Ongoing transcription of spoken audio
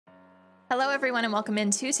Hello everyone and welcome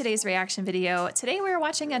into today's reaction video. Today we are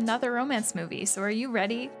watching another romance movie, so are you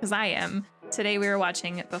ready? Because I am. Today we are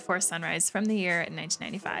watching Before Sunrise from the year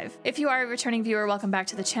 1995. If you are a returning viewer, welcome back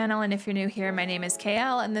to the channel, and if you're new here, my name is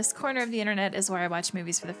KL, and this corner of the internet is where I watch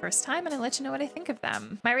movies for the first time and I let you know what I think of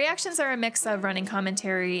them. My reactions are a mix of running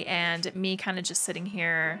commentary and me kind of just sitting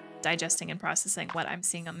here digesting and processing what I'm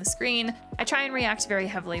seeing on the screen. I try and react very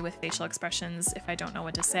heavily with facial expressions if I don't know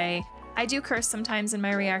what to say. I do curse sometimes in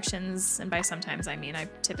my reactions, and by sometimes I mean I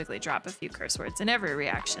typically drop a few curse words in every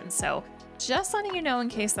reaction, so just letting you know in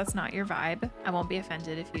case that's not your vibe. I won't be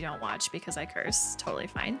offended if you don't watch because I curse, totally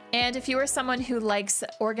fine. And if you are someone who likes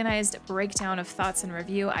organized breakdown of thoughts and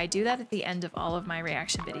review, I do that at the end of all of my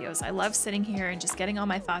reaction videos. I love sitting here and just getting all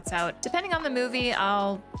my thoughts out. Depending on the movie,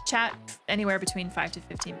 I'll chat anywhere between 5 to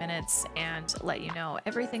 15 minutes and let you know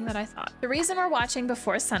everything that I thought. The reason we're watching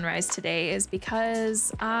Before Sunrise today is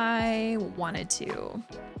because I wanted to.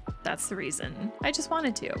 That's the reason. I just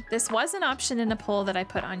wanted to. This was an option in a poll that I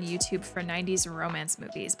put on YouTube for 90s romance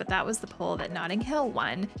movies, but that was the poll that Notting Hill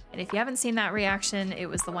won. And if you haven't seen that reaction, it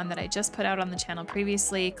was the one that I just put out on the channel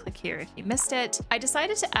previously. Click here if you missed it. I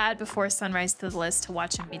decided to add Before Sunrise to the list to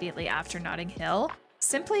watch immediately after Notting Hill.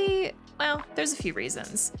 Simply, well, there's a few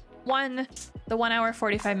reasons. One, the 1 hour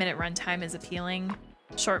 45-minute runtime is appealing.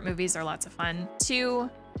 Short movies are lots of fun. Two,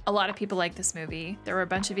 a lot of people like this movie. There were a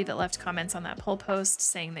bunch of you that left comments on that poll post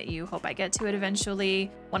saying that you hope I get to it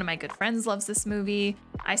eventually. One of my good friends loves this movie.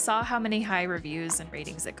 I saw how many high reviews and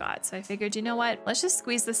ratings it got, so I figured, you know what? Let's just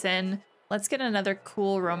squeeze this in. Let's get another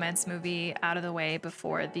cool romance movie out of the way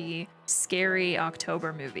before the scary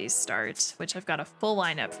October movies start, which I've got a full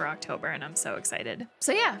lineup for October and I'm so excited.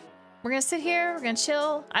 So yeah. We're gonna sit here, we're gonna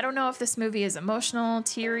chill. I don't know if this movie is emotional,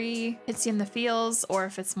 teary, hits you in the feels, or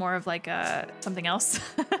if it's more of like something else,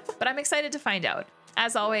 but I'm excited to find out.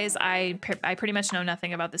 As always, I pretty much know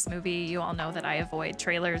nothing about this movie. You all know that I avoid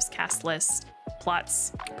trailers, cast lists,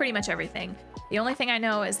 plots, pretty much everything. The only thing I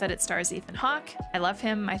know is that it stars Ethan Hawke. I love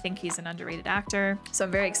him. I think he's an underrated actor. So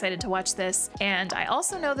I'm very excited to watch this. And I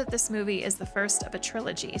also know that this movie is the first of a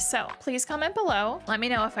trilogy. So please comment below. Let me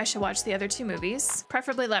know if I should watch the other two movies.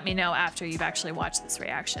 Preferably let me know after you've actually watched this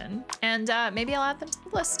reaction. And maybe I'll add them to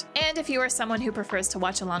the list. And if you are someone who prefers to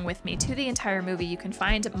watch along with me to the entire movie, you can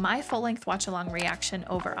find my full-length watch-along reaction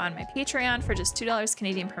over on my Patreon for just $2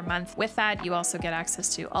 Canadian per month. With that, you also get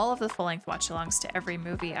access to all of the full-length watch-alongs to every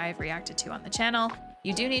movie I've reacted to on the channel.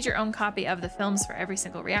 You do need your own copy of the films for every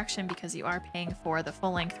single reaction because you are paying for the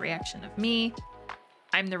full-length reaction of me.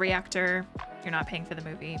 I'm the reactor. You're not paying for the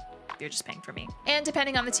movie. You're just paying for me. And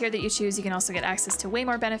depending on the tier that you choose, you can also get access to way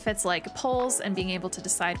more benefits like polls and being able to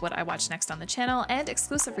decide what I watch next on the channel, and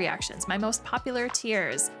exclusive reactions. My most popular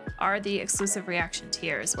tiers are the exclusive reaction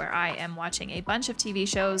tiers, where I am watching a bunch of TV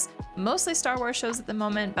shows, mostly Star Wars shows at the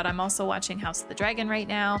moment, but I'm also watching House of the Dragon right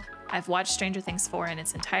now. I've watched Stranger Things 4 in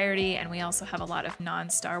its entirety, and we also have a lot of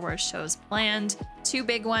non-Star Wars shows planned. Two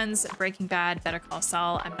big ones, Breaking Bad, Better Call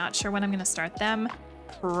Saul. I'm not sure when I'm gonna start them.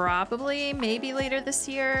 Probably maybe later this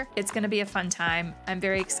year. It's gonna be a fun time. I'm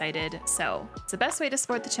very excited. So it's the best way to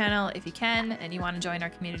support the channel if you can and you want to join our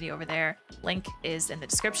community over there. Link is in the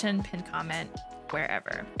description, pinned comment,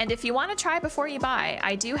 wherever. And if you want to try before you buy,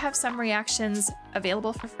 I do have some reactions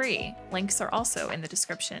available for free. Links are also in the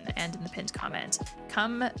description and in the pinned comment.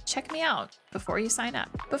 Come check me out before you sign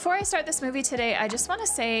up. Before I start this movie today, I just want to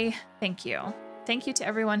say thank you. Thank you to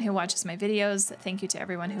everyone who watches my videos. Thank you to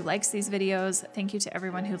everyone who likes these videos. Thank you to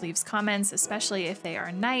everyone who leaves comments, especially if they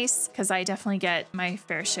are nice, because I definitely get my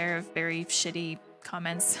fair share of very shitty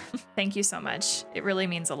comments. Thank you so much. It really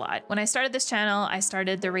means a lot. When I started this channel, I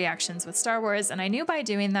started the reactions with Star Wars, and I knew by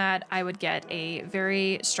doing that I would get a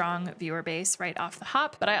very strong viewer base right off the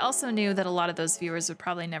hop, but I also knew that a lot of those viewers would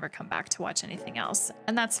probably never come back to watch anything else,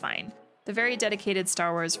 and that's fine. The very dedicated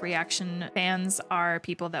Star Wars reaction fans are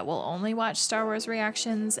people that will only watch Star Wars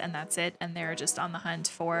reactions, and that's it, and they're just on the hunt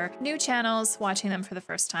for new channels, watching them for the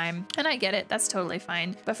first time, and I get it, that's totally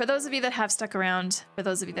fine. But for those of you that have stuck around, for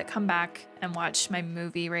those of you that come back and watch my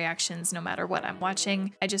movie reactions no matter what I'm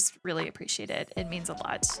watching, I just really appreciate it. It means a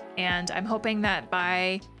lot. And I'm hoping that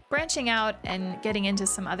by branching out and getting into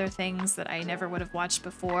some other things that I never would have watched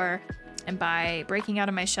before, and by breaking out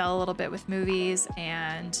of my shell a little bit with movies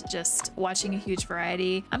and just watching a huge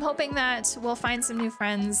variety, I'm hoping that we'll find some new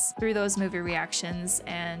friends through those movie reactions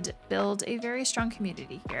and build a very strong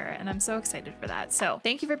community here. And I'm so excited for that. So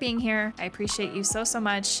thank you for being here. I appreciate you so, so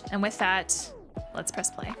much. And with that, let's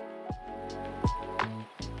press play.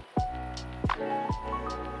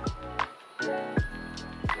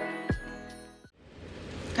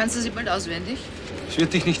 Kannst du sie bald auswendig? Es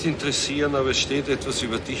wird dich nicht interessieren, aber es steht etwas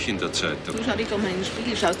über dich in der Zeitung. Du schau dich doch mal in den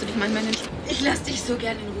Spiegel. Schaust du dich manchmal in den Spiegel? Ich lass dich so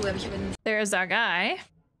gern in Ruhe, aber ich habe einen... There's our guy.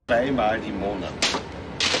 3-mal im Monat.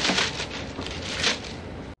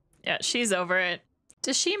 Yeah, she's over it.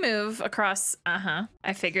 Does she move across?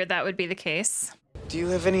 I figured that would be the case. Do you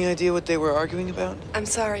have any idea what they were arguing about? I'm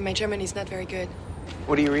sorry, my German is not very good.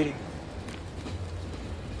 What are you reading?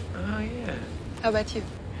 Oh, yeah. How about you?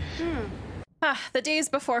 The days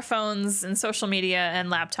before phones and social media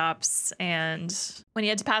and laptops, and when you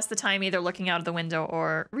had to pass the time either looking out of the window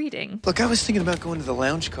or reading. Look, I was thinking about going to the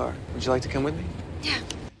lounge car. Would you like to come with me? Yeah.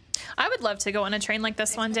 I would love to go on a train like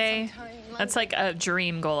this one day. That's like a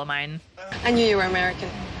dream goal of mine. I knew you were American.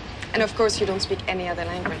 And of course you don't speak any other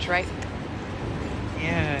language, right?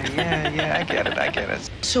 Yeah, I get it.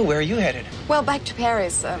 So where are you headed? Well, back to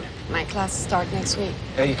Paris. My classes start next week.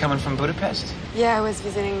 Are you coming from Budapest? Yeah, I was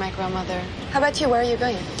visiting my grandmother. How about you? Where are you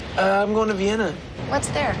going? I'm going to Vienna. What's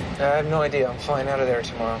there? I have no idea. I'm flying out of there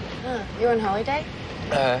tomorrow. You're on holiday?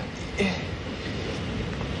 I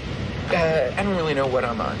don't really know what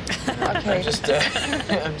I'm on. Okay.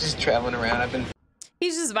 I'm just traveling around.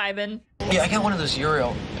 He's just vibing. Yeah, I got one of those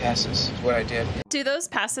Euro passes, is what I did. Do those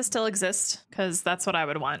passes still exist? Because that's what I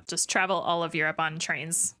would want. Just travel all of Europe on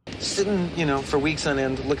trains. Sitting, for weeks on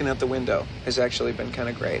end, looking out the window has actually been kind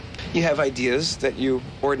of great. You have ideas that you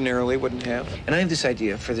ordinarily wouldn't have. And I have this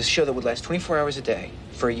idea for this show that would last 24 hours a day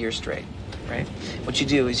for a year straight, right? What you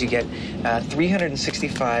do is you get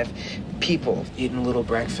 365 people eating a little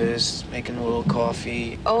breakfast, making a little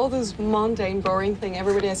coffee. All this mundane, boring thing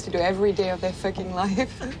everybody has to do every day of their fucking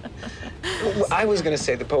life. Well, I was going to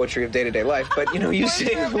say the poetry of day-to-day life, but, you say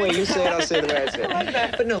it the way you say it, I'll say it the way I say it. I like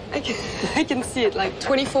that. But no. I can see it, like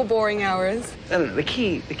 24 boring hours. No, the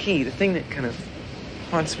thing that kind of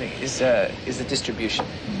haunts me is the distribution,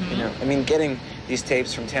 I mean, getting these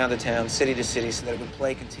tapes from town to town, city to city, so that it would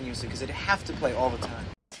play continuously, because it'd have to play all the time.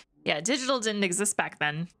 Yeah, digital didn't exist back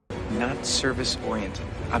then. Not service-oriented.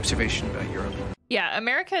 Observation about Europe. Yeah,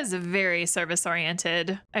 America is very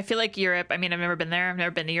service-oriented. I feel like Europe, I mean, I've never been there. I've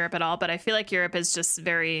never been to Europe at all, but I feel like Europe is just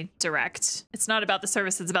very direct. It's not about the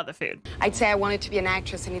service, it's about the food. I'd say I wanted to be an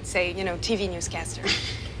actress, and he'd say, TV newscaster.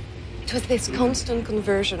 It was this constant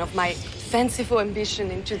conversion of my fanciful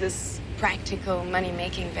ambition into this practical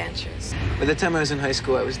money-making ventures. By the time I was in high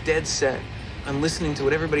school, I was dead set on listening to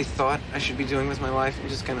what everybody thought I should be doing with my life and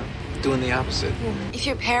just kind of doing the opposite. If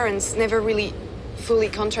your parents never really fully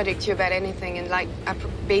contradict you about anything and are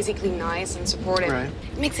basically nice and supportive, right,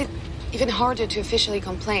 it makes it even harder to officially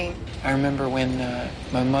complain. I remember when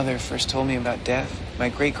my mother first told me about death. My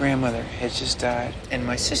great-grandmother had just died, and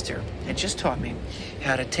my sister had just taught me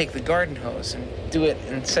how to take the garden hose and do it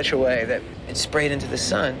in such a way that it sprayed into the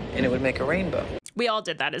sun and it would make a rainbow. We all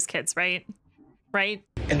did that as kids, right? Right?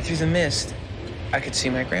 And through the mist, I could see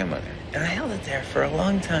my grandmother. And I held it there for a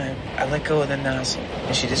long time. I let go of the nozzle,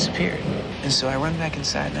 and she disappeared. And so I run back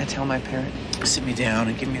inside, and I tell my parent, sit me down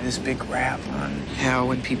and give me this big rap on how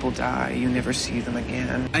when people die, you never see them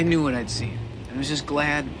again. I knew what I'd seen. I was just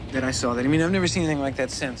glad that I saw that. I mean, I've never seen anything like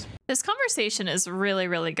that since. This conversation is really,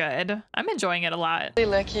 really good. I'm enjoying it a lot.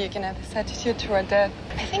 Really lucky you can have this attitude toward death.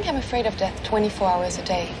 I think I'm afraid of death 24 hours a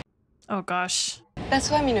day. Oh, gosh.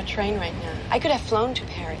 That's why I'm in a train right now. I could have flown to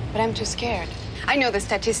Paris, but I'm too scared. I know the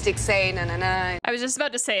statistics say na. I was just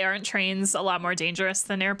about to say, aren't trains a lot more dangerous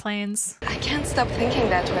than airplanes? I can't stop thinking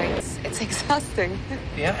that way. It's exhausting.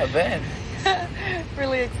 Yeah, I bet.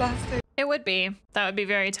 Really exhausting. It would be. That would be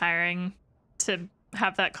very tiring to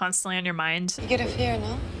have that constantly on your mind. You get a fear,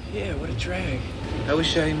 no? Yeah, what a drag. I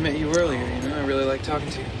wish I met you earlier, I really like talking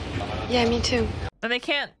to you. Yeah, me too. And they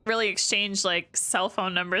can't really exchange, like, cell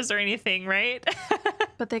phone numbers or anything, right?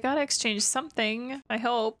 But they gotta exchange something, I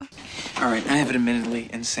hope. All right, I have an admittedly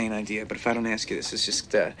insane idea, but if I don't ask you this, it's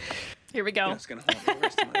just, Here we go. It's gonna haunt me the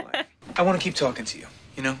rest of my life. I want to keep talking to you,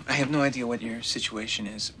 I have no idea what your situation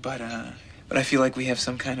is, but I feel like we have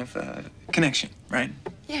some kind of, connection, right?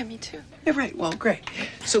 Yeah, me too. Yeah, right, well, great.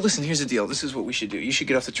 So listen, here's the deal. This is what we should do. You should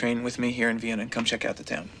get off the train with me here in Vienna and come check out the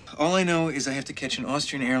town. All I know is I have to catch an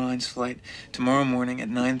Austrian Airlines flight tomorrow morning at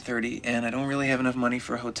 9:30, and I don't really have enough money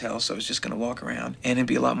for a hotel, so I was just gonna walk around, and it'd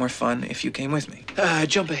be a lot more fun if you came with me.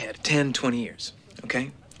 Jump ahead, 10, 20 years,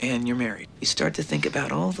 okay? And you're married. You start to think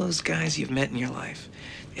about all those guys you've met in your life,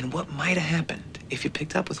 and what might have happened if you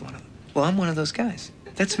picked up with one of them. Well, I'm one of those guys.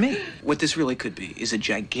 That's me. What this really could be is a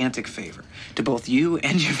gigantic favor to both you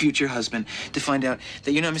and your future husband to find out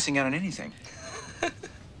that you're not missing out on anything.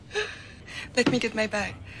 Let me get my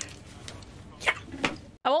bag. Yeah.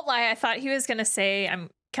 I won't lie, I thought he was gonna say,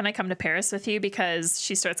 can I come to Paris with you, because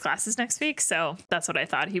she starts classes next week, so that's what I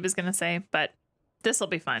thought he was gonna say, but this'll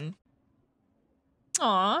be fun.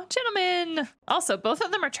 Aw, gentlemen. Also, both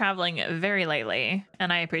of them are traveling very lightly,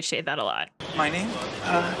 and I appreciate that a lot. My name?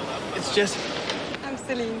 It's Jesse. I'm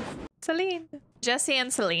Celine. Celine. Jesse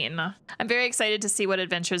and Celine. I'm very excited to see what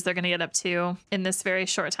adventures they're going to get up to in this very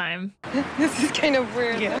short time. This is kind of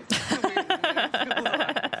weird. Yeah.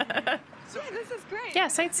 Yeah, this is great. Yeah,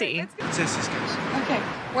 sightsee. It's Jesse's guys. Okay,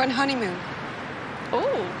 we're on honeymoon.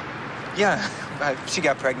 Oh. Yeah, she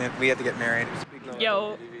got pregnant. We had to get married.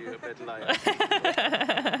 Yo.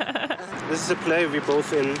 This is a play we're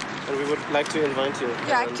both in, and we would like to invite you.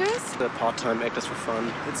 You actors? The part-time actors for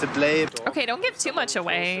fun. It's a play. Okay, don't give too much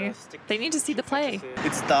away. They need to see the play.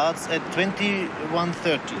 It starts at 21:30.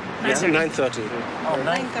 Yeah, 9:30. Oh,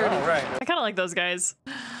 9:30. Oh, right. I kind of like those guys.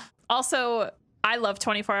 Also, I love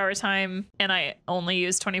 24-hour time, and I only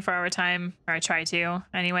use 24-hour time, or I try to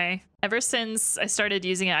anyway. Ever since I started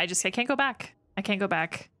using it, I can't go back. I can't go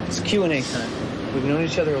back. It's Q&A time. We've known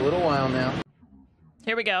each other a little while now.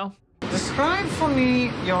 Here we go. Describe for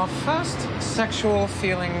me your first sexual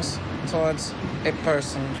feelings towards a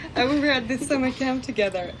person. I remember at this summer camp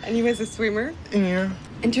together, and he was a swimmer. Yeah.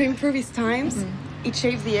 And to improve his times, he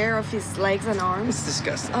shaved the hair off his legs and arms. It's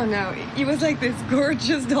disgusting. Oh no, he was like this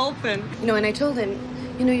gorgeous dolphin. You know, and I told him,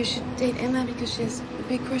 you know, you should date Emma because she has a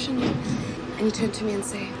big crush on you. And he turned to me and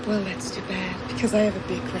said, well, that's too bad, because I have a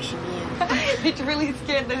big crush on you. It really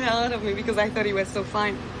scared the hell out of me because I thought he was so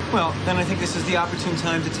fine. Well, then I think this is the opportune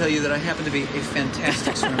time to tell you that I happen to be a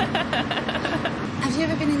fantastic swimmer. Have you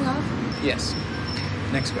ever been in love? Yes.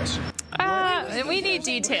 Next question. We need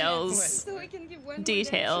details. So I can give one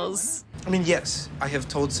Details. I mean, yes, I have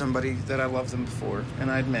told somebody that I love them before,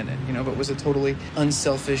 and I'd meant it, you know, but was it totally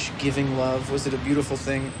unselfish, giving love? Was it a beautiful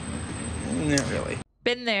thing? Not really.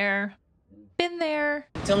 Been there. Been there.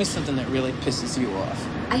 Tell me something that really pisses you off.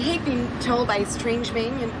 I hate being told by strange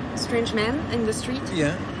men in the street.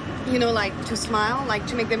 Yeah? You know, like to smile, like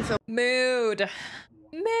to make them feel. Mood.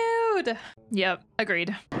 Mood. Yep,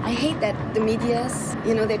 agreed. I hate that the medias,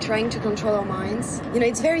 you know, they're trying to control our minds. You know,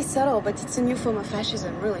 it's very subtle, but it's a new form of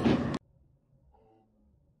fascism, really.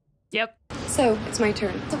 Yep. So, it's my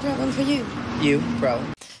turn. What's the problem for you? You,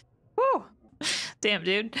 problem. Woo. Damn,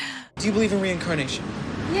 dude. Do you believe in reincarnation?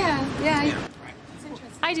 Yeah.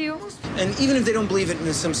 I do. And even if they don't believe it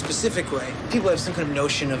in some specific way, people have some kind of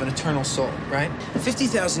notion of an eternal soul, right?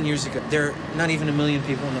 50,000 years ago, there are not even 1 million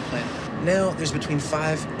people on the planet. Now, there's between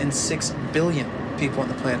 5 and 6 billion people on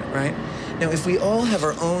the planet, right? Now, if we all have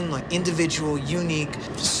our own, like, individual, unique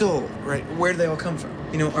soul, right, where do they all come from?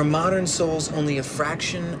 You know, are modern souls only a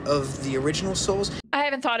fraction of the original souls? I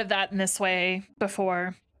haven't thought of that in this way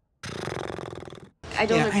before. I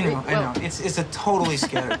don't agree. I know. It's a totally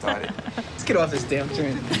scattered thought. Let's get off this damn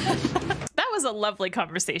train. That was a lovely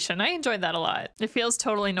conversation. I enjoyed that a lot. It feels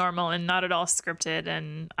totally normal and not at all scripted,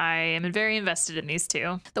 and I am very invested in these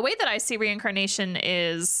two. The way that I see reincarnation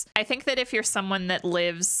is, I think that if you're someone that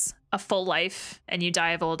lives a full life and you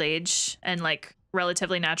die of old age and like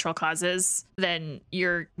relatively natural causes, then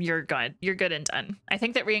you're good. You're good and done. I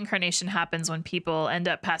think that reincarnation happens when people end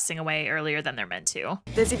up passing away earlier than they're meant to.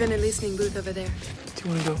 There's even a listening booth over there. Do you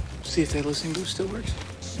want to go see if that listening booth still works?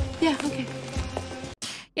 Yeah, okay.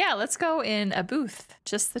 Yeah, let's go in a booth.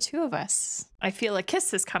 Just the two of us. I feel a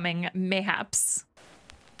kiss is coming, mayhaps.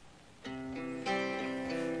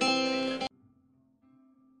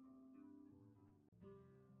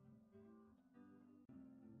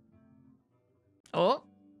 Oh,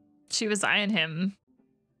 she was eyeing him.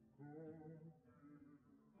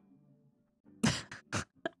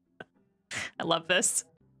 I love this.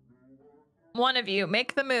 One of you,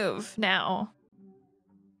 make the move now.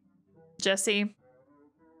 Jesse.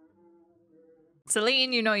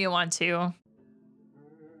 Celine, you know you want to.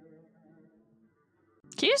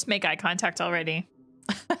 Can you just make eye contact already?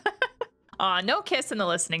 Aw, no kiss in the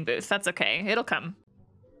listening booth. That's okay. It'll come.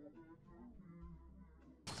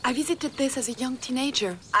 I visited this as a young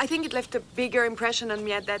teenager. I think it left a bigger impression on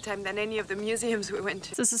me at that time than any of the museums we went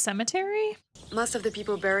to. Is this a cemetery? Most of the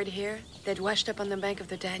people buried here, they'd washed up on the bank of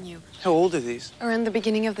the Danube. How old are these? Around the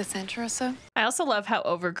beginning of the century or so. I also love how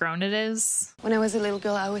overgrown it is. When I was a little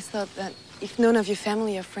girl, I always thought that if none of your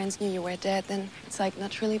family or friends knew you were dead, then it's like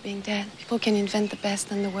not really being dead. People can invent the best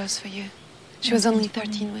and the worst for you. She was only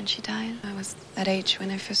 13 when she died. I was that age when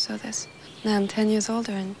I first saw this. Now I'm 10 years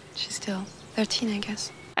older and she's still 13, I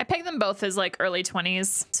guess. I peg them both as like early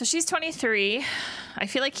 20s. So she's 23. I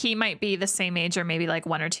feel like he might be the same age or maybe like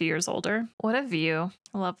 1 or 2 years older. What a view.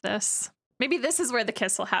 I love this. Maybe this is where the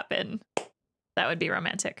kiss will happen. That would be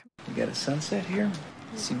romantic. You got a sunset here?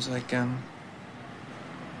 Seems like,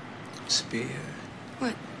 spear.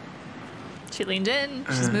 What? She leaned in.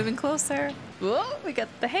 She's moving closer. Whoa, we got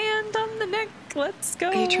the hand on the neck. Let's go.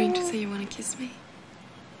 Are you trying to say you want to kiss me?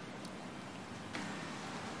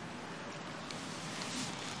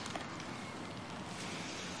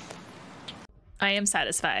 I am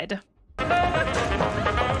satisfied. I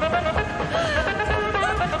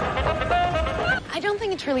don't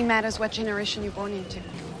think it really matters what generation you're born into.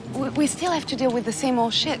 We still have to deal with the same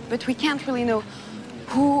old shit, but we can't really know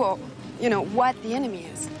who or, you know, what the enemy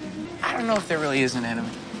is. I don't know if there really is an enemy,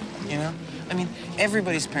 you know? I mean,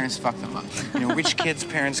 everybody's parents fucked them up. You know, rich kids'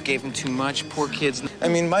 parents gave them too much, poor kids. I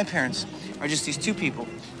mean, my parents are just these two people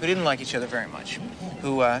who didn't like each other very much,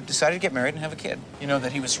 who decided to get married and have a kid. You know,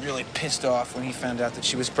 that he was really pissed off when he found out that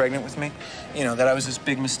she was pregnant with me. You know, that I was this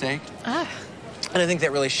big mistake. And I think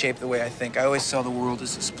that really shaped the way I think. I always saw the world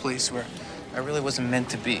as this place where I really wasn't meant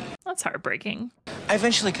to be. That's heartbreaking. I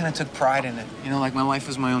eventually kind of took pride in it. You know, like my life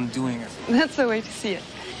was my own doing. That's the way to see it.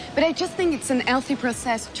 But I just think it's an healthy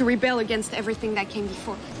process to rebel against everything that came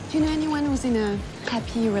before. Do you know anyone who's in a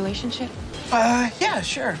happy relationship? Yeah,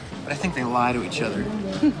 sure. But I think they lie to each other.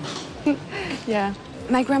 Yeah.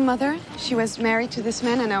 My grandmother, she was married to this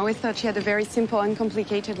man, and I always thought she had a very simple,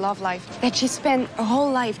 uncomplicated love life. That she spent her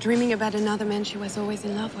whole life dreaming about another man she was always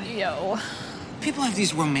in love with. Yo. People have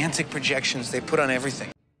these romantic projections they put on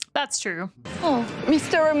everything. That's true. Oh,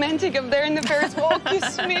 Mr. Romantic up there in the Ferris wheel,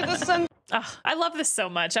 kiss me, the sun. Oh, I love this so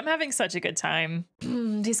much. I'm having such a good time.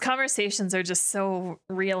 These conversations are just so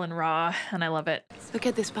real and raw, and I love it. Look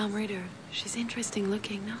at this palm reader. She's interesting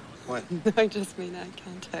looking, no? What? I just made eye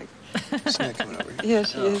contact. She's not coming over here. Yeah,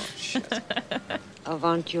 she is. Shit. I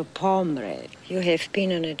want your palm read. You have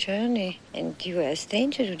been on a journey, and you are a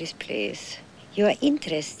stranger to this place. You are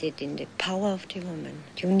interested in the power of the woman.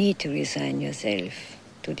 You need to resign yourself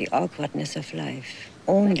to the awkwardness of life.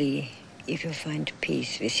 Only if you find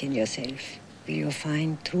peace within yourself will you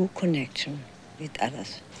find true connection with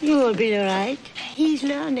others. You will be all right. He's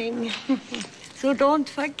learning. So don't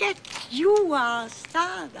forget, you are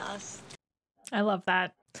stardust. I love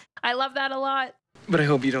that. I love that a lot. But I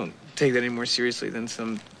hope you don't take that any more seriously than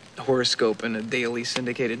some horoscope in a daily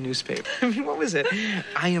syndicated newspaper. I mean, what was it?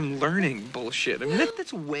 I am learning bullshit. I mean,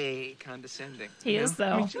 that's way condescending. He is,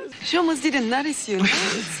 though. She almost didn't notice you.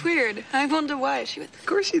 It's weird. I wonder why. She was... Of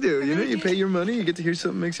course you do. You know, you pay your money, you get to hear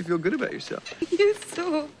something that makes you feel good about yourself. You're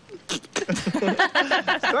so...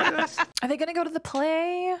 Are they gonna go to the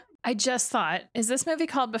play? I just thought, is this movie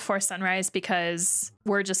called Before Sunrise because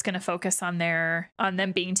we're just gonna focus on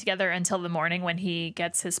them being together until the morning when he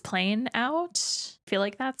gets his plane out? I feel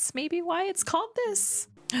like that's maybe why it's called this.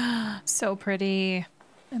 So pretty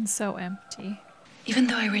and so empty. Even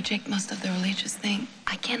though I reject most of the religious thing,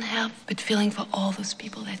 I can't help but feeling for all those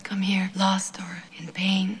people that come here, lost or in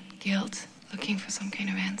pain, guilt, looking for some kind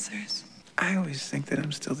of answers. I always think that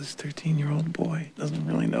I'm still this 13-year-old boy. Doesn't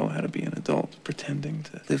really know how to be an adult, pretending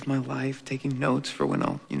to live my life, taking notes for when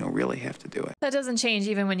I'll, really have to do it. That doesn't change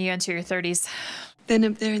even when you enter your 30s. Then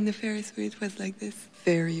up there in the Ferris wheel, it was like this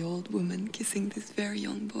very old woman kissing this very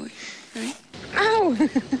young boy, right? Ow!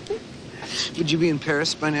 Would you be in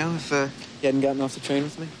Paris by now if you hadn't gotten off the train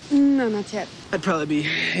with me? No, not yet. I'd probably be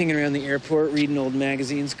hanging around the airport, reading old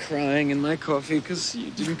magazines, crying in my coffee because you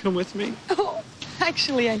didn't come with me. Oh,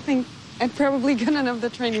 actually, I think I'd probably gotten off the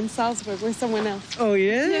train in Salzburg with someone else. Oh,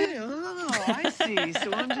 yeah? Oh, I see.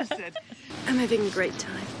 So I'm just at... I'm having a great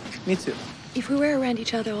time. Me too. If we were around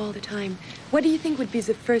each other all the time, what do you think would be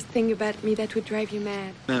the first thing about me that would drive you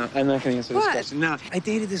mad? No, I'm not going to answer this What? question. No, I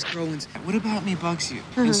dated this girl once. What about me bugs you?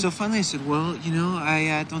 And so finally I said, well,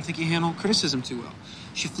 I don't think you handle criticism too well.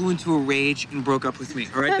 She flew into a rage and broke up with me,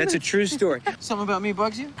 all right? That's a true story. Something about me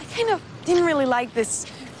bugs you? I kind of didn't really like this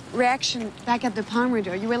reaction back at the palm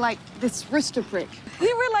reader. You were like this rooster prick.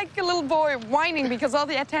 You were like a little boy whining because all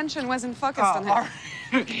the attention wasn't focused on him.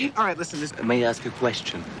 All right, listen. May I ask a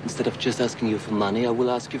question? Instead of just asking you for money, I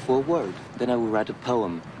will ask you for a word. Then I will write a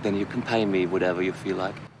poem. Then you can pay me whatever you feel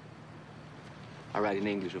like. I write in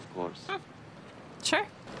English, of course. Sure.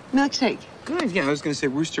 Milkshake. Good. Yeah, I was going to say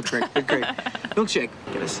rooster prick, but great. Milkshake.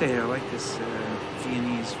 I gotta say, I like this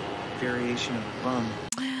Viennese variation of bum.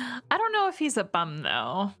 I don't know if he's a bum,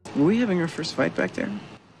 though. Were we having our first fight back there?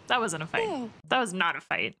 That wasn't a fight. Yeah. That was not a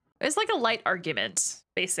fight. It was like a light argument,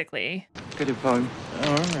 basically. Good poem.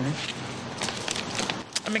 Oh, all right.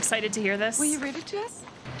 I'm excited to hear this. Will you read it to us?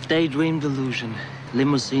 Daydream delusion,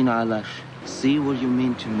 limousine eyelash. See what you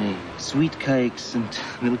mean to me. Sweet cakes and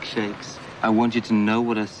milkshakes. I want you to know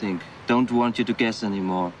what I think. Don't want you to guess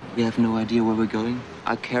anymore. You have no idea where we're going?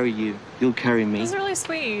 I'll carry you. You'll carry me. This is really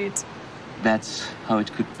sweet. That's how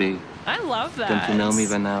it could be. I love that. Don't you know me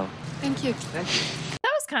by now? Thank you. That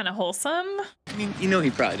was kind of wholesome. I mean, you know he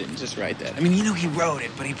probably didn't just write that. I mean, you know he wrote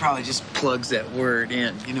it, but he probably just plugs that word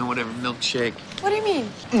in. You know, whatever, milkshake. What do you mean?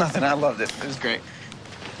 Nothing, I loved it. It was great.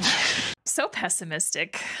 So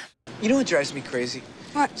pessimistic. You know what drives me crazy?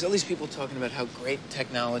 What? There's all these people talking about how great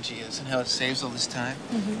technology is and how it saves all this time.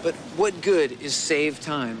 But what good is saved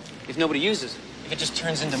time if nobody uses it? If it just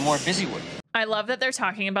turns into more busy work? I love that they're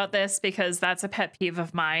talking about this because that's a pet peeve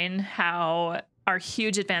of mine, how our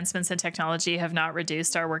huge advancements in technology have not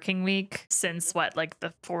reduced our working week since what, like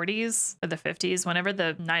the 40s or the 50s, whenever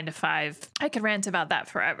the 9 to 5. I could rant about that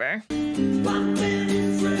forever.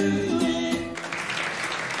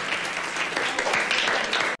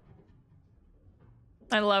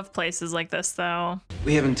 I love places like this, though.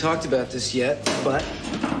 We haven't talked about this yet, but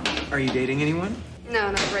are you dating anyone?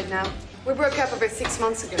 No, not right now. We broke up over 6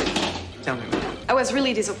 months ago. Tell me about it. I was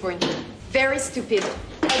really disappointed. Very stupid,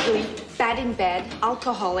 ugly, bad in bed,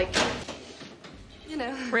 alcoholic. You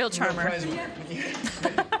know. Real charmer.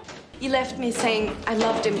 He left me saying I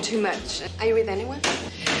loved him too much. Are you with anyone?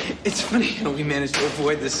 It's funny how we managed to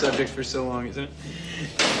avoid this subject for so long, isn't it?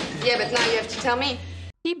 Yeah, but now you have to tell me.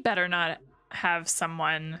 He better not have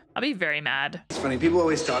someone. I'll be very mad. It's funny, people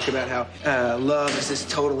always talk about how love is this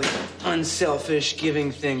totally unselfish,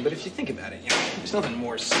 giving thing. But if you think about it, you know, there's nothing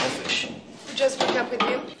more selfish. Who just broke up with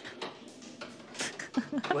you?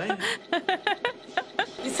 What?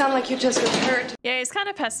 You sound like you just got hurt. Yeah, he's kind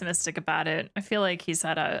of pessimistic about it. I feel like he's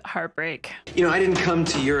had a heartbreak. You know, I didn't come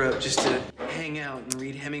to Europe just to hang out and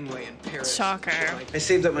read Hemingway in Paris. Shocker. I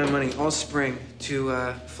saved up my money all spring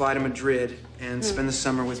to fly to Madrid and spend the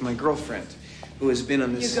summer with my girlfriend, who has been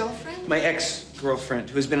on this... Your girlfriend? My ex-girlfriend,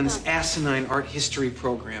 who has been on this asinine art history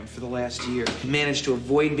program for the last year. Managed to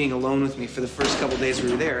avoid being alone with me for the first couple days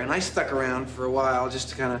we were there, and I stuck around for a while just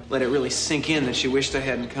to kind of let it really sink in that she wished I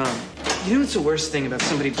hadn't come. You know what's the worst thing about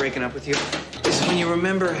somebody breaking up with you? Is when you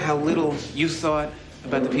remember how little you thought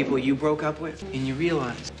about the people you broke up with, and you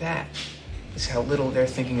realize that is how little they're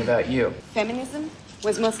thinking about you. Feminism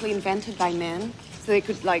was mostly invented by men, so they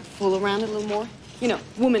could, like, fool around a little more. You know,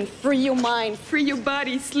 woman, free your mind, free your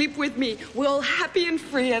body, sleep with me. We're all happy and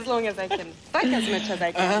free as long as I can fuck as much as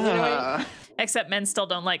I can. You know what I mean? Except men still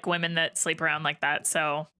don't like women that sleep around like that.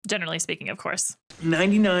 So generally speaking, of course.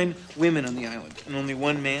 99 women on the island and only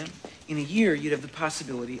one man. In a year, you'd have the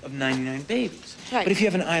possibility of 99 babies. Right. But if you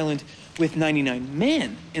have an island with 99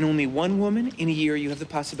 men and only one woman, in a year, you have the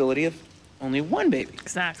possibility of only one baby.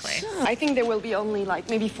 Exactly. I think there will be only, like,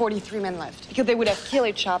 maybe 43 men left. Because they would have killed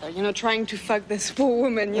each other, you know, trying to fuck this poor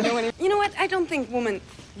woman, you know what I mean? You know what? I don't think woman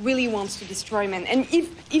really wants to destroy men. And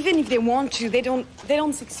even if they want to, they don't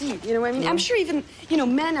succeed, you know what I mean? I'm sure even, you know,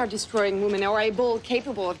 men are destroying women or are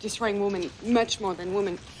capable of destroying women much more than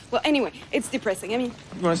women. Well, anyway, it's depressing. I mean...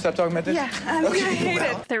 You want to stop talking about this? Yeah, I hate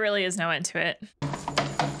it. There really is no end to it.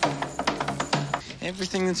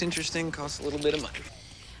 Everything that's interesting costs a little bit of money.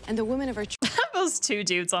 And the women of our... Those two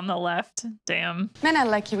dudes on the left. Damn. Men are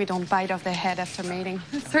lucky we don't bite off their head after mating.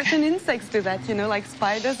 Certain insects do that, you know, like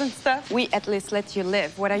spiders and stuff. We at least let you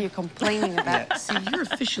live. What are you complaining about? Yeah, see, you're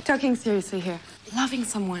official. Talking seriously here. Loving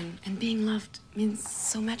someone and being loved means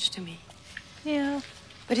so much to me. Yeah.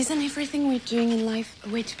 But isn't everything we're doing in life a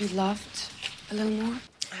way to be loved a little more?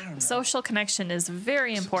 I don't know. Social connection is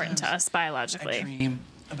very important to us biologically. I dream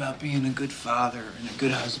about being a good father and a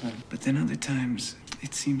good husband. But then other times,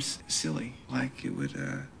 it seems silly, like it would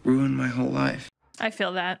ruin my whole life. I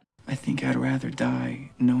feel that. I think I'd rather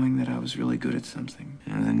die knowing that I was really good at something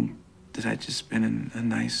than that I'd just been in a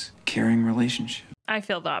nice, caring relationship. I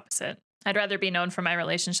feel the opposite. I'd rather be known for my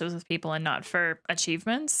relationships with people and not for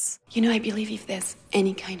achievements. You know, I believe if there's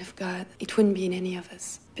any kind of God, it wouldn't be in any of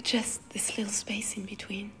us, but just this little space in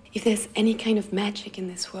between. If there's any kind of magic in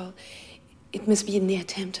this world, it must be in the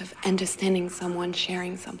attempt of understanding someone,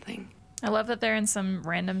 sharing something. I love that they're in some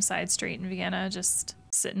random side street in Vienna, just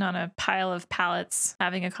sitting on a pile of pallets,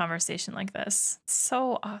 having a conversation like this. It's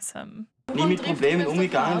so awesome. Nie mit Problemen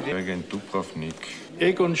umgegangen. Agent Dubrovnik.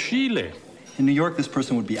 Egon Schiele. In New York, this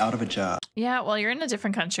person would be out of a job. Yeah, well, you're in a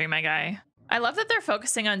different country, my guy. I love that they're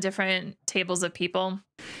focusing on different tables of people.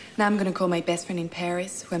 Now I'm gonna call my best friend in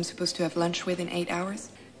Paris, who I'm supposed to have lunch with in 8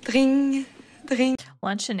 hours. Dring, dring.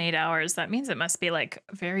 Lunch in 8 hours. That means it must be like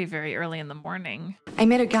very, very early in the morning. I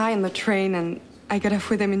met a guy on the train and I got off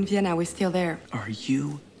with him in Vienna. We're still there. Are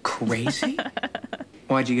you crazy?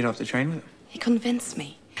 Why'd you get off the train with him? He convinced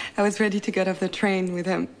me. I was ready to get off the train with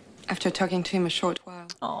him after talking to him a short while.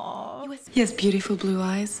 Aww. He has beautiful blue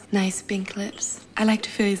eyes, nice pink lips. I like to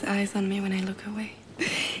feel his eyes on me when I look away.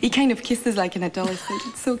 He kind of kisses like an adolescent.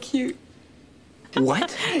 It's so cute.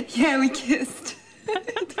 What? Yeah, we kissed.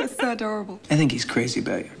 It was so adorable. I think he's crazy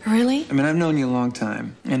about you. Really? I mean, I've known you a long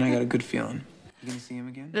time, and I got a good feeling. You gonna see him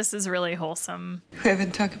again? This is really wholesome. We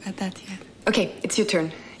haven't talked about that yet. Okay, it's your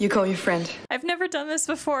turn. You call your friend. I've never done this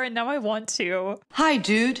before, and now I want to. Hi,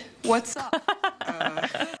 dude. What's up?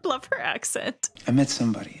 Love her accent. I met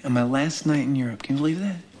somebody on my last night in Europe. Can you believe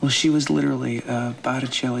that? Well, she was literally a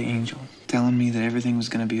Botticelli angel, telling me that everything was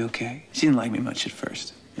gonna be okay. She didn't like me much at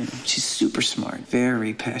first. You know, she's super smart,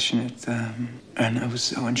 very passionate, and I was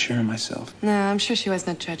so unsure of myself. No, I'm sure she was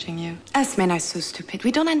not judging you. Us men are so stupid.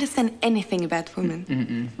 We don't understand anything about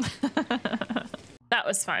women. That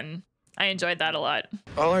was fun. I enjoyed that a lot.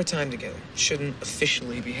 All our time together shouldn't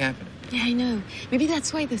officially be happening. Yeah, I know. Maybe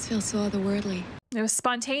that's why this feels so otherworldly. It was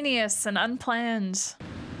spontaneous and unplanned.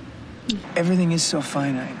 Everything is so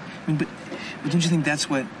finite. I mean, but don't you think that's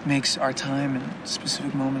what makes our time and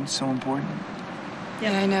specific moments so important?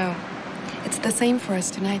 Yeah, I know. It's the same for us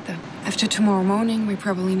tonight, though. After tomorrow morning, we're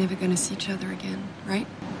probably never gonna see each other again, right?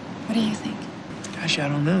 What do you think? Gosh, I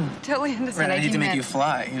don't know. Totally understand. Right, I hate to make you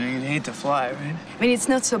fly. You know, you'd hate to fly, right? I mean, it's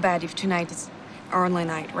not so bad if tonight is our only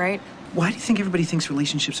night, right? Why do you think everybody thinks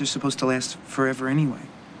relationships are supposed to last forever anyway?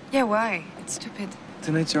 Yeah, why? It's stupid.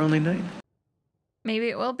 Tonight's our only night. Maybe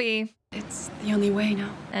it will be. It's the only way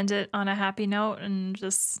now. End it on a happy note and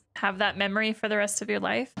just have that memory for the rest of your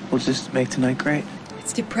life. We'll just make tonight great.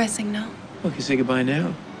 It's depressing now. Okay, say goodbye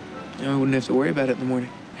now. Now I wouldn't have to worry about it in the morning.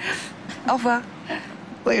 Au revoir.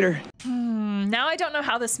 Later. Now I don't know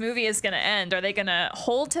how this movie is going to end. Are they going to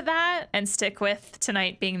hold to that and stick with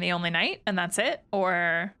tonight being the only night and that's it?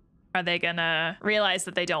 Or are they going to realize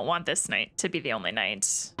that they don't want this night to be the only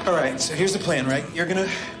night? All right, so here's the plan, right? You're gonna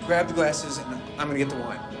grab the glasses and I'm gonna get the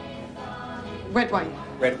wine. Red wine.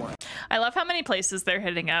 Red wine. I love how many places they're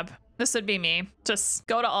hitting up. This would be me. Just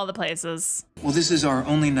go to all the places. Well, this is our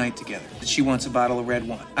only night together. She wants a bottle of red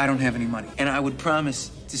wine. I don't have any money. And I would promise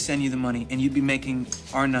to send you the money and you'd be making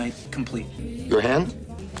our night complete. Your hand?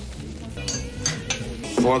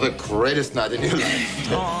 For the greatest night in your life.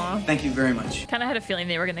 Aww. Thank you very much. Kind of had a feeling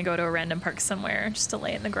they were going to go to a random park somewhere just to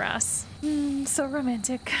lay in the grass. So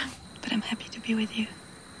romantic. But I'm happy to be with you.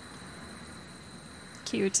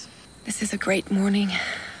 Cute. This is a great morning.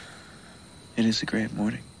 It is a great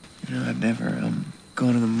morning. You know, I'd never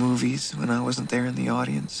gone to the movies when I wasn't there in the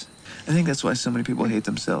audience. I think that's why so many people hate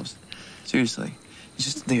themselves. Seriously. It's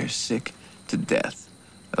just they are sick to death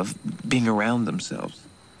of being around themselves.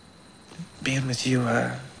 Being with you,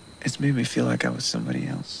 it's made me feel like I was somebody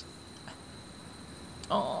else.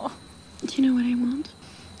 Oh. Do you know what I want?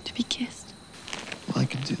 To be kissed. Well, I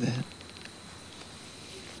can do that.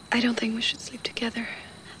 I don't think we should sleep together.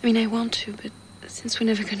 I mean, I want to, but since we're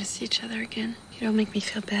never gonna see each other again, you don't make me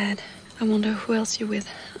feel bad. I wonder who else you're with.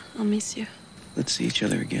 I'll miss you. Let's see each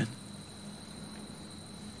other again.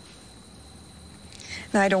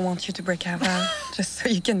 No, I don't want you to break out now, just so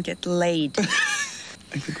you can get laid. I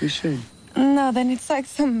think we should. No, then it's like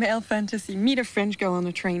some male fantasy. Meet a French girl on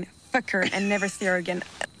a train, fuck her, and never see her again.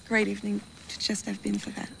 Great evening to just have been for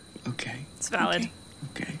that. Okay. It's valid.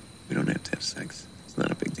 Okay. We don't have to have sex. It's not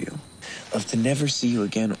a big deal. Of to never see you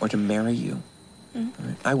again or to marry you.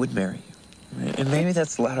 Right? I would marry you. Right? And maybe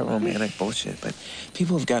that's a lot of romantic bullshit, but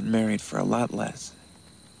people have gotten married for a lot less.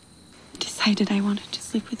 Decided I wanted to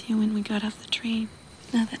sleep with you when we got off the train.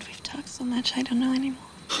 Now that we've talked so much, I don't know anymore.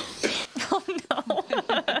 Oh, no.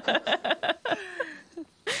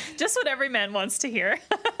 Just what every man wants to hear.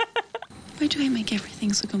 Why do I make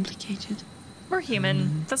everything so complicated? We're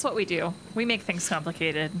human. That's what we do. We make things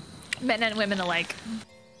complicated. Men and women alike.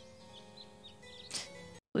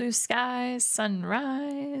 Blue skies,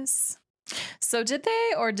 sunrise. So did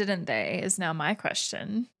they or didn't they is now my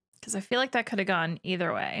question. Because I feel like that could have gone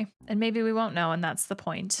either way. And maybe we won't know, and that's the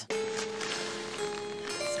point.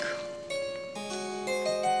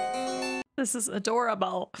 This is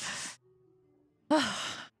adorable.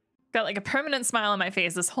 Got like a permanent smile on my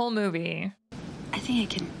face this whole movie. I think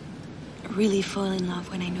I can really fall in love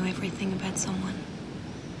when I know everything about someone.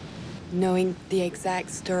 Knowing the exact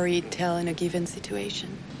story tell in a given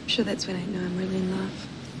situation. I'm sure that's when I know I'm really in love.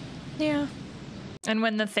 Yeah. And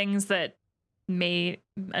when the things that may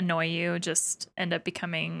annoy you just end up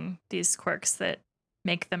becoming these quirks that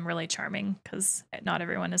make them really charming, because not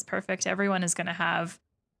everyone is perfect. Everyone is going to have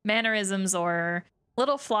mannerisms or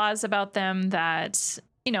little flaws about them that,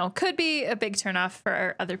 you know, could be a big turnoff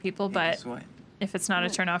for other people, but if it's not a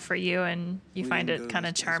turnoff for you and you find it kind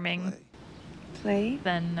of charming,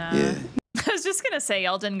 then I was just gonna say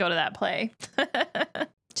y'all didn't go to that play.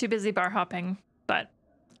 Too busy bar hopping, but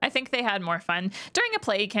I think they had more fun. During a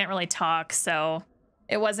play you can't really talk, so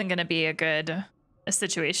it wasn't gonna be a good a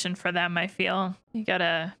situation for them, I feel. You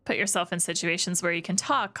gotta put yourself in situations where you can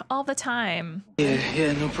talk all the time.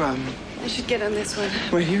 Yeah, no problem. I should get on this one.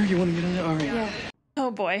 Right here? You want to get on it? All right. Yeah. Oh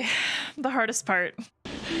boy, the hardest part.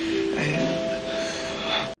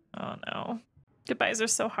 Oh no. Goodbyes are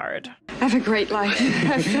so hard. Have a great life.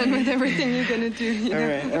 Have fun with everything you're gonna do. You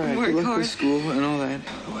know? All right. Work Good luck hard. with school and all that.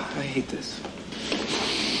 Oh, I hate this.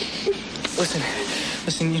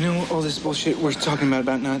 Listen, you know all this bullshit we're talking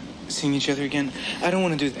about not seeing each other again? I don't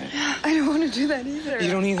want to do that. I don't want to do that either. You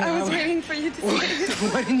don't either? I was waiting for you to say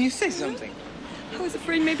it. Why didn't you say something? I was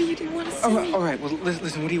afraid maybe you didn't want to see me. All right, well,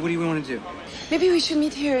 listen, what do you want to do? Maybe we should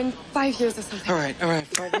meet here in 5 years or something. All right.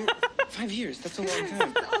 5 years? 5 years, that's a long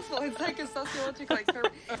time. It's awful. It's like a sociological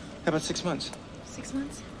experiment. How about 6 months? 6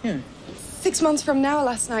 months? Yeah. 6 months from now,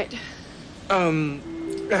 last night.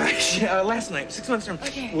 Last night. 6 months from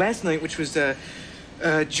last night, which was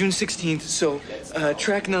June 16th. So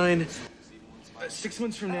track 9, 6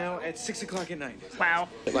 months from now at 6 o'clock at night. Wow.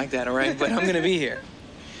 Like that, all right? But I'm gonna be here.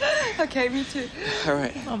 Okay, me too. All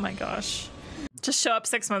right. Oh my gosh. Just show up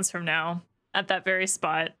 6 months from now at that very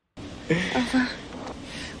spot.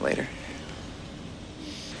 Later.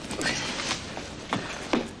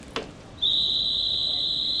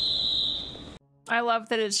 I love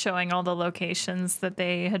that it's showing all the locations that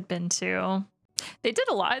they had been to. They did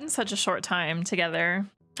a lot in such a short time together.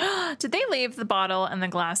 Did they leave the bottle and the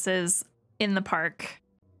glasses in the park?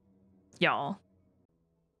 Y'all.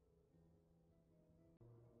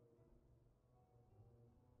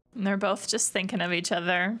 And they're both just thinking of each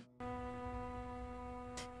other.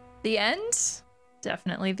 The end?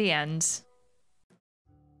 Definitely the end.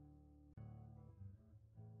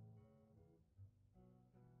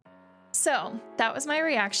 So that was my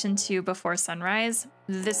reaction to Before Sunrise.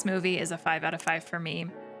 This movie is a 5 out of 5 for me.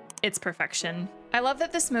 It's perfection. I love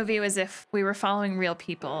that this movie was as if we were following real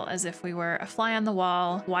people, as if we were a fly on the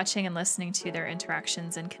wall, watching and listening to their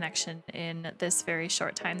interactions and connection in this very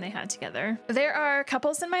short time they had together. There are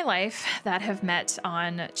couples in my life that have met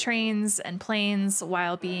on trains and planes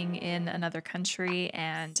while being in another country,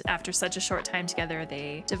 and after such a short time together,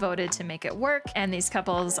 they devoted to make it work, and these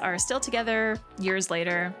couples are still together years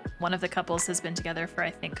later. One of the couples has been together for,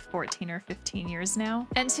 I think, 14 or 15 years now.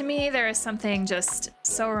 And to me, there is something just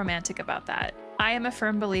so romantic about that. I am a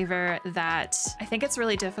firm believer that I think it's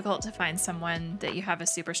really difficult to find someone that you have a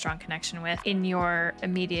super strong connection with in your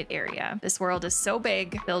immediate area. This world is so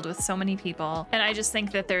big, filled with so many people, and I just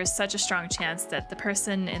think that there's such a strong chance that the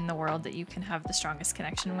person in the world that you can have the strongest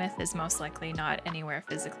connection with is most likely not anywhere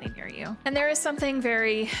physically near you. And there is something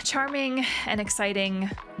very charming and exciting,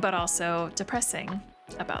 but also depressing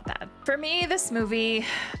about that. For me, this movie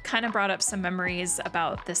kind of brought up some memories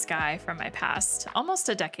about this guy from my past, almost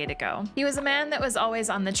a decade ago. He was a man that was always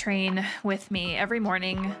on the train with me every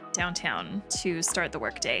morning downtown to start the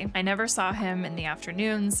workday. I never saw him in the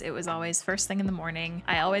afternoons. It was always first thing in the morning.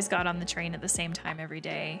 I always got on the train at the same time every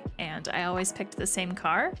day, and I always picked the same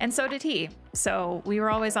car, and so did he. So we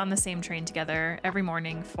were always on the same train together every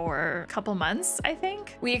morning for a couple months, I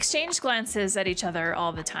think. We exchanged glances at each other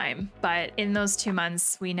all the time, but in those 2 months,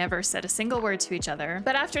 we never said a single word to each other.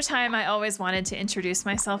 But after time, I always wanted to introduce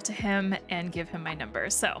myself to him and give him my number.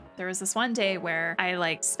 So there was this one day where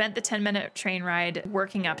I spent the 10-minute train ride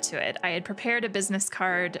working up to it. I had prepared a business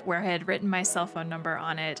card where I had written my cell phone number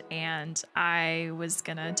on it, and I was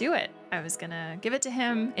gonna do it. I was gonna give it to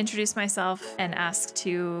him, introduce myself, and ask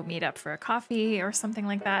to meet up for a coffee or something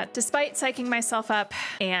like that. Despite psyching myself up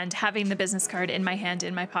and having the business card in my hand,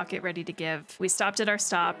 in my pocket, ready to give, we stopped at our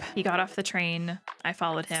stop. He got off the train. I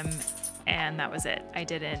followed him, and that was it. I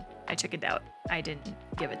chickened out. I didn't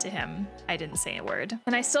give it to him. I didn't say a word.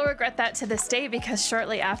 And I still regret that to this day because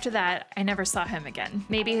shortly after that, I never saw him again.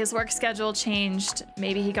 Maybe his work schedule changed.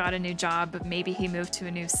 Maybe he got a new job. Maybe he moved to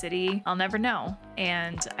a new city. I'll never know.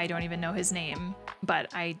 And I don't even know his name,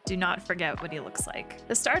 but I do not forget what he looks like.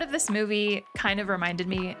 The start of this movie kind of reminded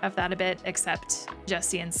me of that a bit, except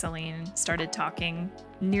Jesse and Celine started talking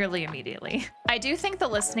nearly immediately. I do think the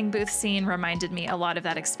listening booth scene reminded me a lot of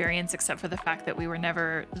that experience, except for the fact that we were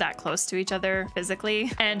never that close to each other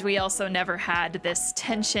physically. And we also never had this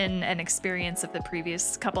tension and experience of the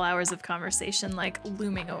previous couple hours of conversation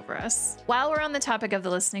looming over us. While we're on the topic of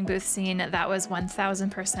the listening booth scene, that was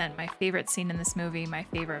 1000% my favorite scene in this movie, my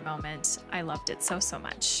favorite moment. I loved it so, so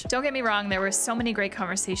much. Don't get me wrong, there were so many great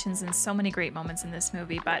conversations and so many great moments in this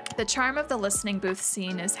movie, but the charm of the listening booth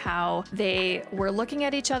scene is how they were looking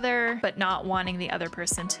at each other, but not wanting the other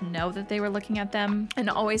person to know that they were looking at them, and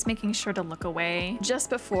always making sure to look away just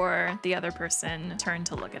before before the other person turned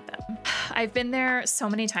to look at them. I've been there so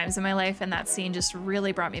many times in my life, and that scene just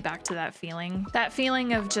really brought me back to that feeling. That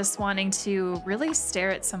feeling of just wanting to really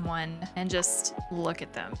stare at someone and just look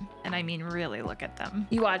at them. And I mean really look at them.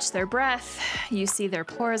 You watch their breath, you see their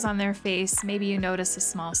pores on their face, maybe you notice a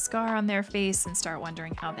small scar on their face and start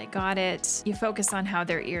wondering how they got it. You focus on how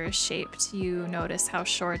their ear is shaped. You notice how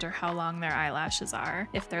short or how long their eyelashes are,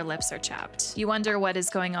 if their lips are chapped. You wonder what is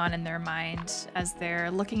going on in their mind as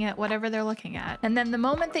they're looking at whatever they're looking at. And then the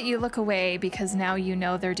moment that you look away, because now you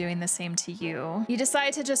know they're doing the same to you, you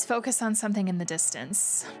decide to just focus on something in the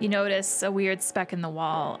distance. You notice a weird speck in the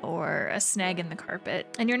wall or a snag in the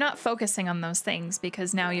carpet, and you're not focusing on those things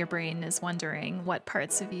because now your brain is wondering what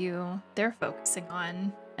parts of you they're focusing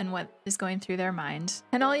on and what is going through their mind.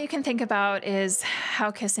 And all you can think about is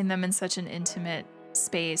how kissing them in such an intimate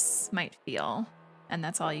space might feel. And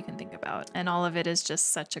that's all you can think about. And all of it is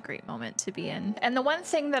just such a great moment to be in. And the one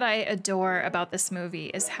thing that I adore about this movie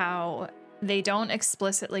is how they don't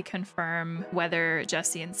explicitly confirm whether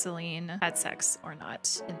Jesse and Celine had sex or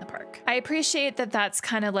not in the park. I appreciate that that's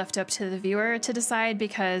kind of left up to the viewer to decide,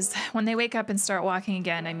 because when they wake up and start walking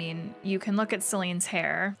again, I mean, you can look at Celine's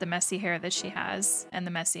hair, the messy hair that she has, and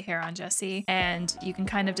the messy hair on Jesse, and you can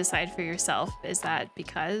kind of decide for yourself, is that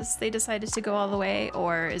because they decided to go all the way,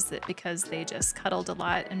 or is it because they just cuddled a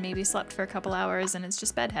lot and maybe slept for a couple hours and it's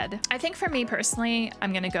just bedhead? I think for me personally,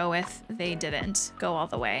 I'm gonna go with they didn't go all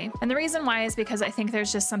the way. And the reason why is because I think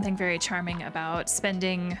there's just something very charming about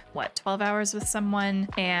spending, what, 12 hours with someone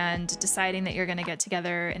and deciding that you're gonna get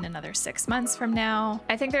together in another 6 months from now.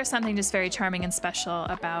 I think there's something just very charming and special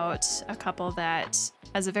about a couple that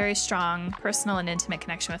has a very strong personal and intimate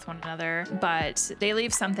connection with one another, but they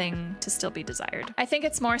leave something to still be desired. I think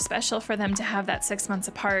it's more special for them to have that 6 months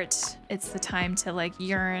apart. It's the time to like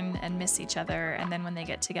yearn and miss each other. And then when they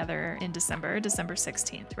get together in December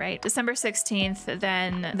 16th, right? December 16th,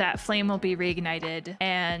 then that flame will be reignited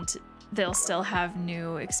and they'll still have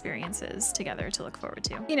new experiences together to look forward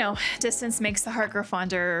to. You know, distance makes the heart grow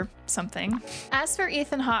fonder, something. As for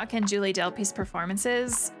Ethan Hawke and Julie Delpy's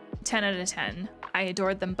performances, 10 out of 10. I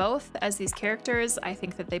adored them both as these characters. I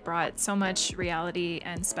think that they brought so much reality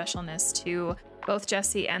and specialness to both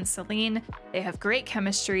Jesse and Celine. They have great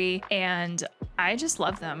chemistry and I just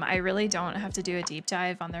love them. I really don't have to do a deep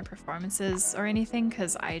dive on their performances or anything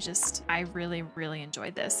because I really, really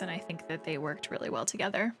enjoyed this and I think that they worked really well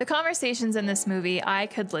together. The conversations in this movie I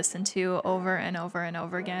could listen to over and over and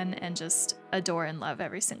over again and just adore and love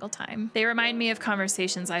every single time. They remind me of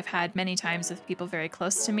conversations I've had many times with people very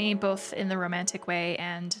close to me, both in the romantic way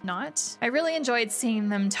and not. I really enjoyed seeing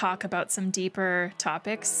them talk about some deeper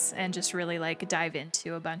topics and just really like dive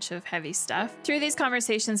into a bunch of heavy stuff. Through these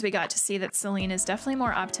conversations, we got to see that Celine is definitely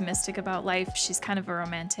more optimistic about life. She's kind of a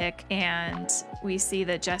romantic, and we see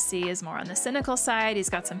that Jesse is more on the cynical side. He's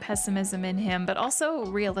got some pessimism in him, but also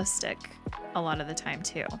realistic a lot of the time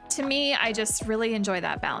too. To me, I just really enjoy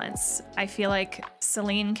that balance. I feel like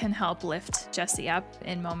Celine can help lift Jesse up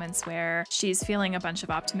in moments where she's feeling a bunch of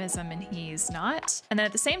optimism and he's not. And then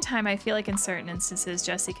at the same time, I feel like in certain instances,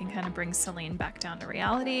 Jesse can kind of bring Celine back down to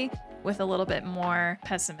reality with a little bit more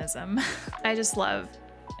pessimism. I just love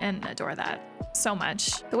and adore that so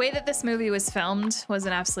much. The way that this movie was filmed was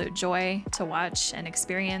an absolute joy to watch and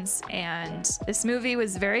experience, and this movie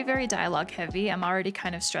was very, very dialogue heavy. I'm already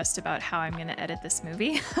kind of stressed about how I'm gonna edit this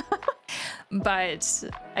movie. But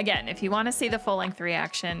again, if you want to see the full-length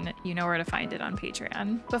reaction, you know where to find it on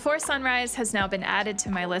Patreon. Before Sunrise has now been added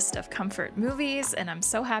to my list of comfort movies, and I'm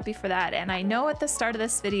so happy for that. And I know at the start of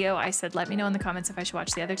this video, I said, let me know in the comments if I should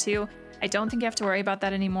watch the other two. I don't think you have to worry about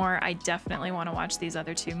that anymore. I definitely want to watch these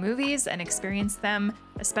other two movies and experience them,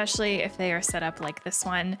 especially if they are set up like this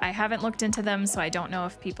one. I haven't looked into them, so I don't know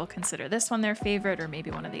if people consider this one their favorite or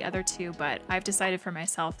maybe one of the other two, but I've decided for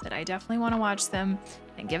myself that I definitely want to watch them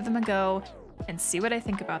and give them a go and see what I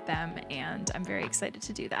think about them, and I'm very excited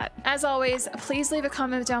to do that. As always, please leave a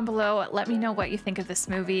comment down below. Let me know what you think of this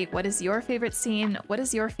movie. What is your favorite scene? What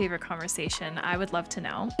is your favorite conversation? I would love to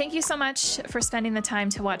know. Thank you so much for spending the time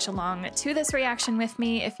to watch along to this reaction with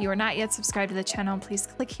me. If you are not yet subscribed to the channel, please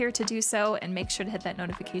click here to do so and make sure to hit that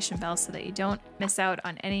notification bell so that you don't miss out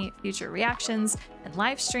on any future reactions and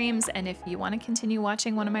live streams. And if you want to continue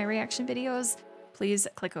watching one of my reaction videos, please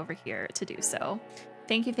click over here to do so.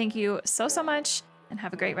 Thank you so much, and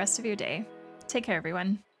have a great rest of your day. Take care,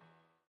 everyone.